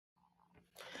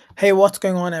Hey, what's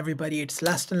going on, everybody? It's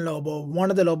Laston Lobo, one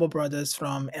of the Lobo brothers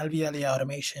from LVLA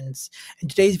Automations. In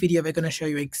today's video, we're going to show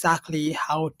you exactly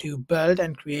how to build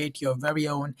and create your very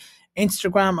own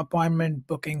Instagram appointment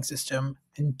booking system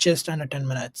in just under 10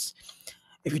 minutes.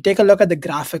 If you take a look at the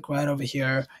graphic right over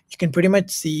here, you can pretty much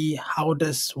see how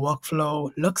this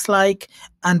workflow looks like.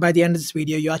 And by the end of this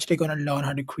video, you're actually going to learn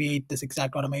how to create this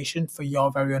exact automation for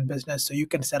your very own business. So you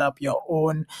can set up your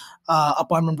own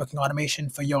appointment booking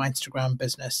automation for your Instagram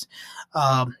business.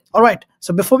 All right.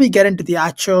 So before we get into the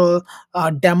actual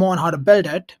demo on how to build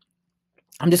it,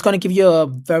 I'm just going to give you a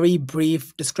very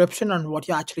brief description on what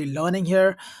you're actually learning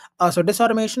here. So this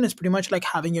automation is pretty much like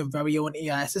having your very own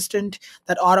AI assistant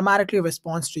that automatically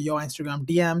responds to your Instagram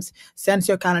DMs, sends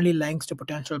your Calendly links to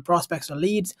potential prospects or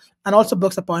leads, and also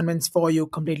books appointments for you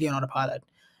completely on autopilot.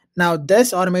 Now,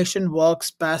 this automation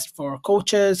works best for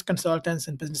coaches, consultants,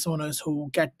 and business owners who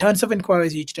get tons of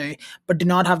inquiries each day, but do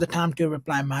not have the time to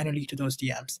reply manually to those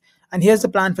DMs. And here's the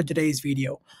plan for today's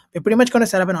video. We're pretty much going to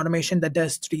set up an automation that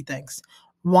does three things.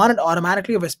 One, it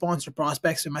automatically responds to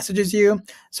prospects who messages you.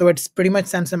 So it's pretty much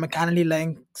sends them a Calendly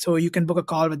link so you can book a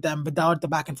call with them without the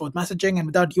back and forth messaging and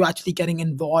without you actually getting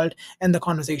involved in the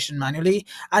conversation manually.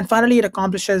 And finally, it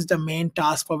accomplishes the main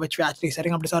task for which we're actually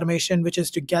setting up this automation, which is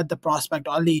to get the prospect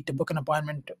or lead to book an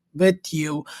appointment with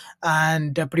you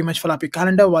and pretty much fill up your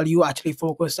calendar while you actually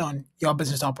focus on your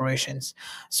business operations.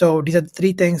 So these are the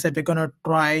three things that we're going to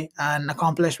try and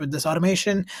accomplish with this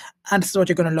automation. And this is what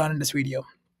you're going to learn in this video.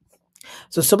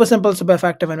 So super simple, super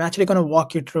effective, and we're actually going to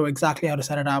walk you through exactly how to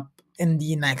set it up in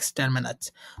the next 10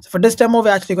 minutes. So for this demo, we're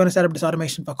actually going to set up this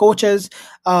automation for coaches.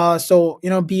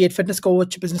 Be it fitness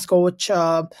coach, business coach,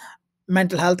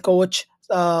 mental health coach,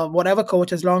 whatever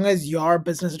coach, as long as your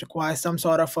business requires some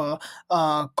sort of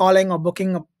a calling or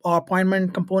booking or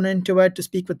appointment component to it to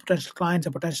speak with potential clients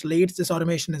or potential leads, this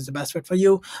automation is the best fit for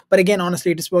you. But again,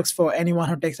 honestly, this works for anyone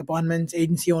who takes appointments,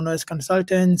 agency owners,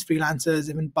 consultants, freelancers,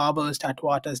 even barbers, tattoo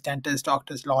artists, dentists,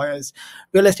 doctors, lawyers,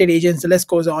 real estate agents, the list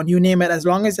goes on, you name it. As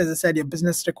long as I said, your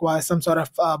business requires some sort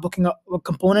of booking a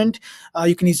component,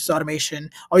 you can use this automation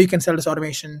or you can sell this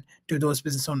automation to those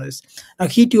business owners. Now,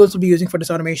 key tools we'll be using for this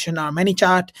automation are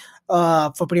ManyChat,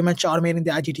 for pretty much automating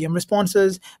the IGTM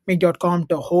responses, Make.com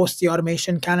to host the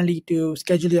automation, Calendly to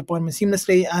schedule the appointment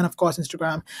seamlessly, and of course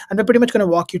Instagram. And we're pretty much going to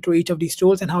walk you through each of these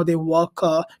tools and how they work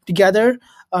together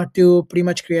to pretty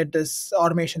much create this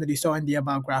automation that you saw in the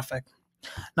above graphic.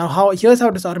 Now, here's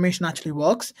how this automation actually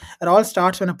works. It all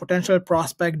starts when a potential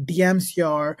prospect DMs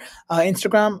your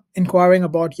Instagram inquiring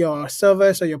about your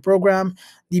service or your program.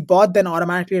 The bot then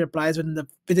automatically replies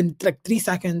within like 3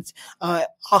 seconds,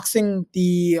 asking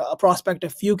the prospect a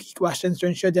few key questions to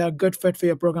ensure they are a good fit for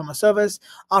your program or service.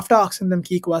 After asking them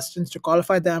key questions to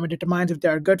qualify them, it determines if they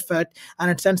are a good fit,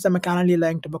 and it sends them a Calendly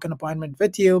link to book an appointment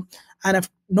with you. And if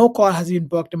no call has been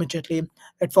booked immediately,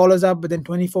 it follows up within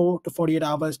 24 to 48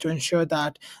 hours to ensure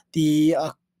that the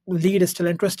lead is still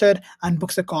interested and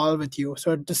books a call with you.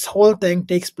 So this whole thing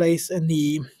takes place in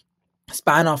the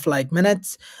span of like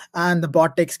minutes, and the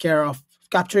bot takes care of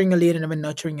capturing a lead and even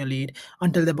nurturing a lead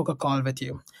until they book a call with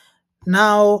you.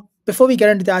 Now, before we get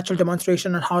into the actual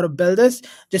demonstration on how to build this,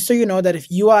 just so you know that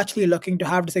if you are actually looking to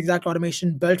have this exact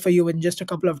automation built for you in just a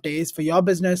couple of days for your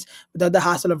business without the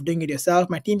hassle of doing it yourself,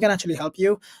 my team can actually help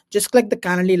you. Just click the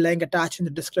Calendly link attached in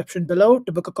the description below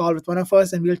to book a call with one of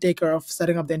us, and we'll take care of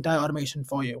setting up the entire automation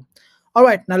for you. All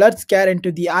right, now let's get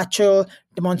into the actual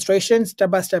demonstration,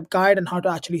 step-by-step guide on how to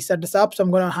actually set this up. So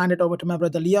I'm going to hand it over to my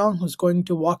brother Leon, who's going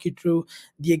to walk you through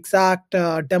the exact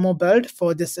demo build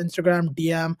for this Instagram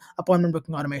DM appointment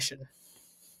booking automation.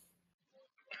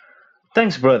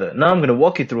 Thanks, brother. Now I'm going to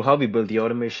walk you through how we build the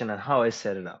automation and how I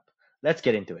set it up. Let's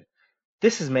get into it.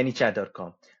 This is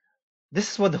ManyChat.com.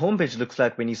 This is what the homepage looks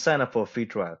like when you sign up for a free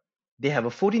trial. They have a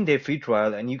 14-day free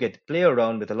trial, and you get to play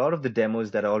around with a lot of the demos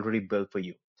that are already built for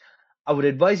you. I would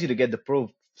advise you to get the Pro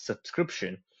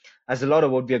subscription, as a lot of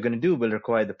what we are going to do will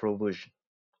require the Pro version.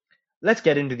 Let's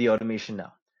get into the automation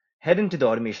now. Head into the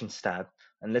Automations tab,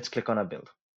 and let's click on our build.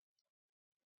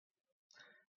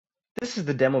 This is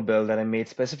the demo build that I made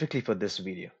specifically for this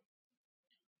video.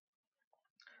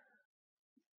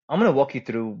 I'm going to walk you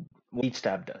through what each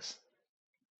tab does.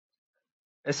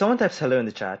 If someone types hello in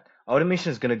the chat,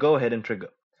 automation is going to go ahead and trigger.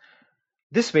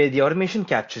 This way, the automation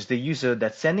captures the user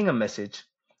that's sending a message,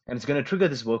 and it's going to trigger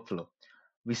this workflow.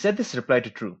 We set this reply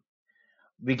to true.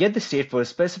 We get the state for a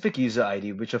specific user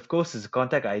ID, which of course is a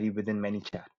contact ID within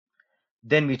ManyChat.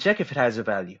 Then we check if it has a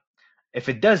value. If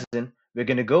it doesn't, we're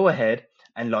going to go ahead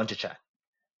and launch a chat.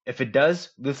 If it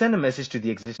does, we'll send a message to the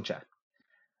existing chat.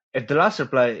 If the last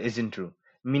reply isn't true,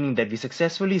 meaning that we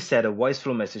successfully set a voice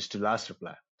flow message to last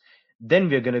reply, Then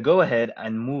we're going to go ahead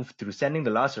and move through sending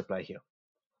the last reply here.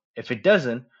 If it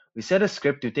doesn't, we set a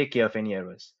script to take care of any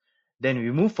errors. Then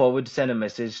we move forward to send a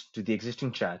message to the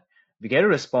existing chat. We get a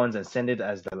response and send it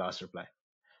as the last reply.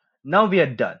 Now we are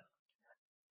done.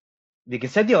 We can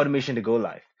set the automation to go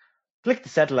live. Click the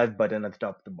Set Live button at the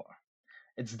top of the bar.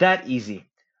 It's that easy.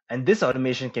 And this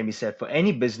automation can be set for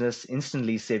any business,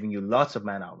 instantly saving you lots of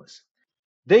man hours.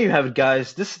 There you have it,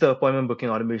 guys. This is the appointment booking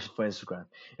automation for Instagram.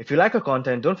 If you like our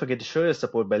content, don't forget to show your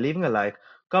support by leaving a like,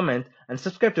 comment, and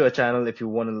subscribe to our channel if you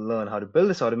want to learn how to build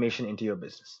this automation into your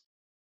business.